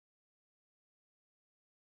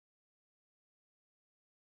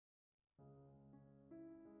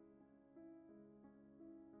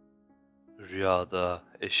Rüyada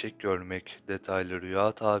eşek görmek detaylı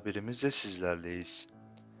rüya tabirimizle sizlerleyiz.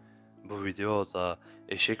 Bu videoda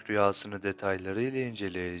eşek rüyasını detaylarıyla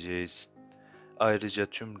inceleyeceğiz. Ayrıca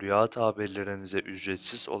tüm rüya tabirlerinize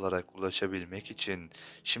ücretsiz olarak ulaşabilmek için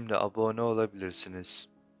şimdi abone olabilirsiniz.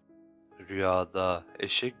 Rüyada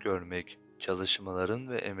eşek görmek, çalışmaların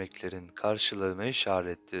ve emeklerin karşılığına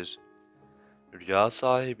işarettir. Rüya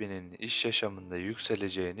sahibinin iş yaşamında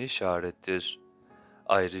yükseleceğini işarettir.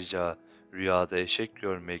 Ayrıca rüyada eşek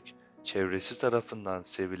görmek, çevresi tarafından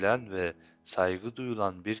sevilen ve saygı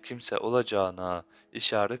duyulan bir kimse olacağına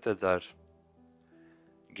işaret eder.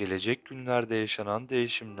 Gelecek günlerde yaşanan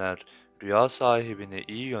değişimler rüya sahibini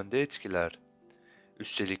iyi yönde etkiler.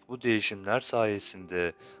 Üstelik bu değişimler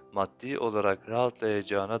sayesinde maddi olarak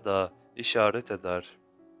rahatlayacağına da işaret eder.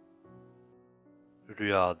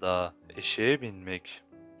 Rüyada eşeğe binmek.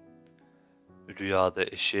 Rüyada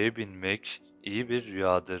eşeğe binmek iyi bir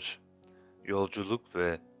rüyadır. Yolculuk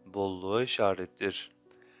ve bolluğa işarettir.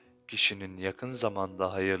 Kişinin yakın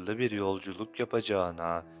zamanda hayırlı bir yolculuk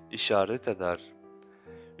yapacağına işaret eder.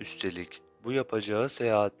 Üstelik bu yapacağı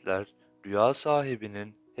seyahatler rüya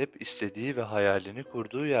sahibinin hep istediği ve hayalini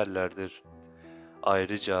kurduğu yerlerdir.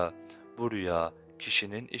 Ayrıca bu rüya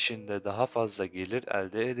kişinin işinde daha fazla gelir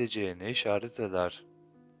elde edeceğine işaret eder.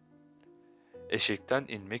 Eşekten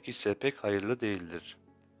inmek ise pek hayırlı değildir.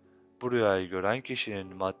 Bu rüyayı gören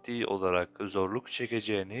kişinin maddi olarak zorluk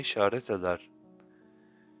çekeceğine işaret eder.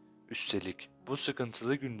 Üstelik bu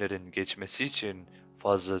sıkıntılı günlerin geçmesi için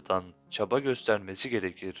fazladan çaba göstermesi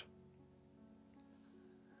gerekir.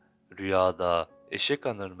 Rüyada eşek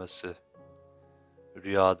anırması.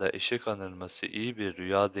 Rüyada eşek anırması iyi bir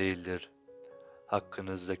rüya değildir.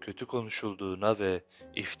 Hakkınızda kötü konuşulduğuna ve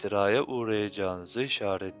iftiraya uğrayacağınızı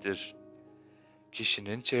işarettir.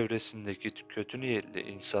 Kişinin çevresindeki kötü niyetli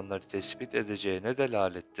insanları tespit edeceğine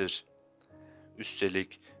delalettir.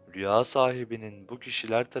 Üstelik rüya sahibinin bu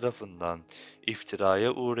kişiler tarafından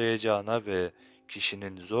iftiraya uğrayacağına ve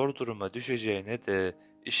kişinin zor duruma düşeceğine de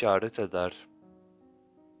işaret eder.